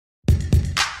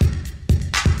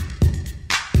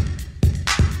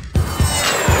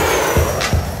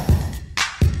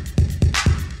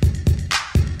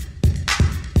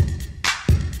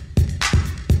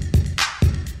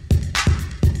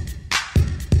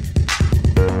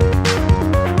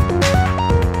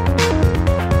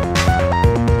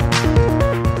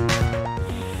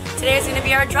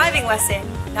our driving lesson.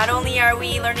 Not only are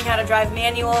we learning how to drive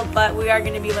manual, but we are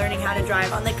going to be learning how to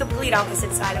drive on the complete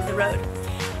opposite side of the road.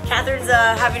 Catherine's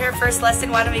having her first lesson.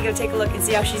 Why don't we go take a look and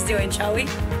see how she's doing, shall we?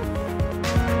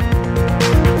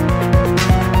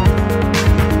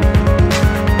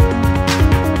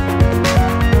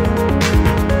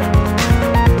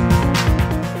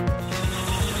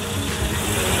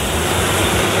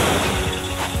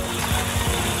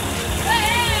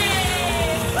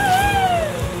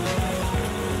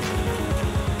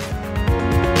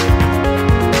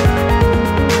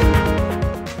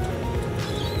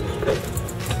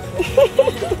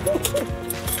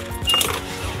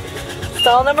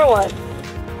 Stall number 1.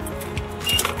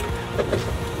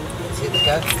 Let's hit the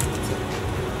go.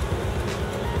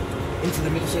 Into the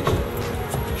middle section.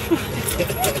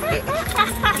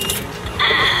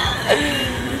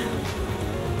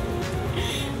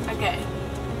 Okay.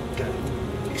 Go.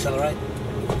 Accelerate.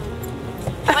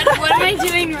 What am I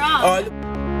doing wrong? All right.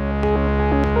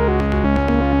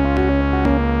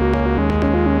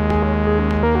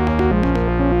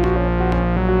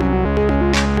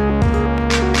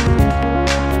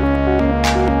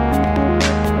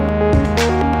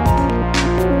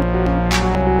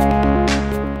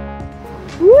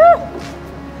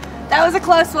 That was a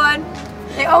close one.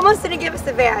 They almost didn't give us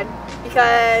the van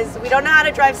because we don't know how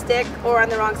to drive stick or on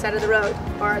the wrong side of the road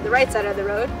or the right side of the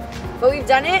road. But we've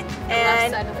done it,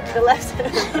 and the left side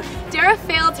of the road. Dara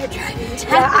failed her driving test.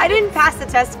 Yeah, I didn't pass the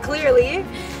test clearly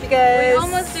because we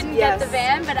almost didn't get the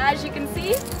van, but as you can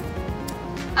see,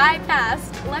 I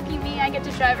passed. Lucky me, I get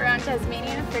to drive around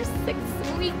Tasmania for 6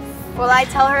 weeks. Well, I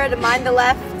tell her to mind the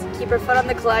left, keep her foot on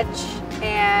the clutch,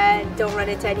 and don't run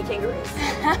into any kangaroos.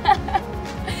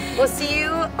 We'll see you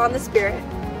on the Spirit.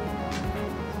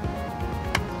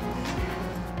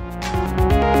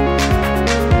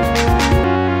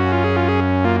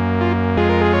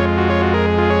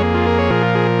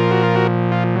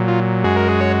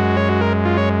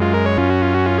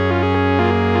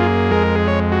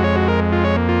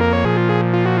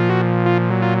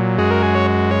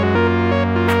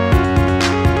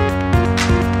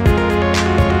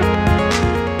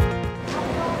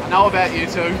 I know about you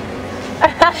two.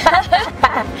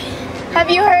 Have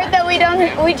you heard that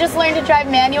we just learned to drive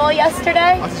manual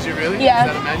yesterday? Oh, did you really? Yeah.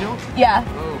 Is that a manual? Yeah.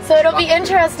 Oh, So it'll be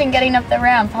interesting getting up the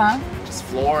ramp, huh? Just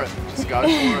floor it. Just go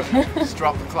for it. Just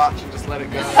drop the clutch and just let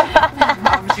it go.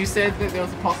 She said that there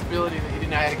was a possibility that you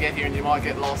didn't know how to get here and you might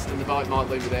get lost and the boat might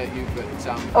leave without you, but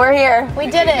We're here. We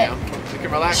did it. now. We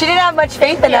can relax. She didn't have much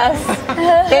faith in us.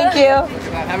 Thank you. Look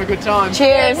at that. Have a good time.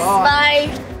 Cheers.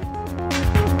 Bye.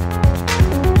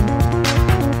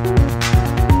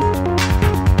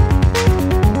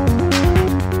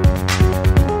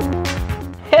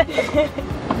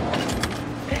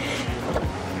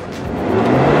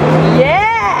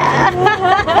 Yeah!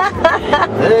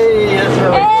 Hey, that's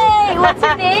right. Hey, what's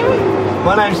your name?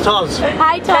 My name's Toz.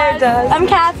 Hi, Taz. I'm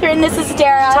Catherine. This is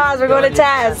Dara. Taz, we're going to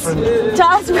Taz.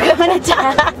 Taz, we're going to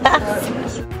Taz.